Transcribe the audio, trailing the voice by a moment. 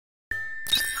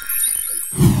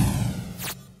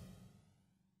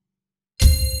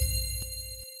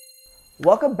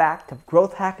Welcome back to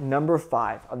growth hack number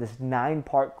 5 of this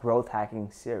 9-part growth hacking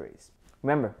series.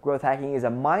 Remember, growth hacking is a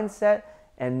mindset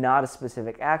and not a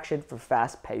specific action for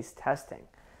fast-paced testing.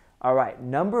 All right,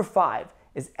 number 5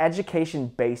 is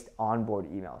education-based onboard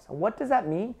emails. And what does that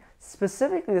mean?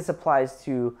 Specifically, this applies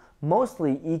to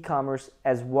mostly e-commerce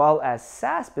as well as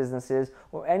SaaS businesses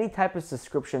or any type of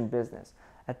subscription business.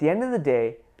 At the end of the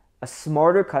day, a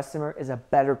smarter customer is a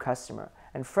better customer.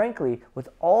 And frankly, with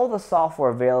all the software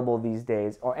available these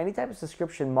days or any type of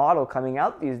subscription model coming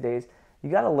out these days, you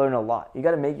got to learn a lot. You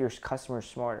got to make your customers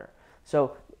smarter.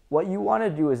 So what you want to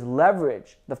do is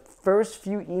leverage the first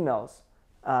few emails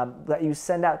that you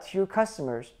send out to your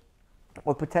customers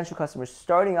or potential customers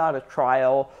starting out a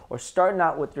trial or starting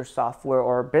out with your software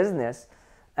or business,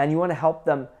 and you want to help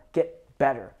them get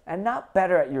better and not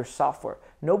better at your software.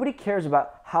 Nobody cares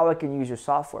about how I can use your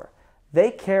software. They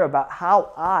care about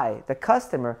how I, the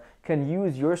customer, can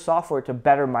use your software to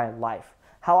better my life,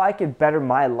 how I can better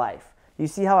my life. You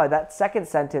see how that second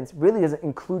sentence really doesn't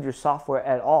include your software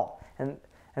at all. And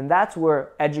that's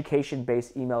where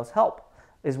education-based emails help,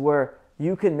 is where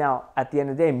you can now, at the end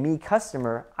of the day, me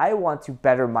customer, I want to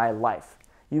better my life.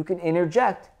 You can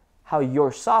interject how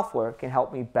your software can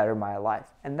help me better my life.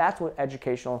 And that's what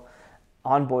educational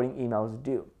onboarding emails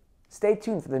do. Stay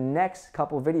tuned for the next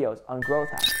couple videos on growth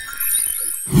hacks.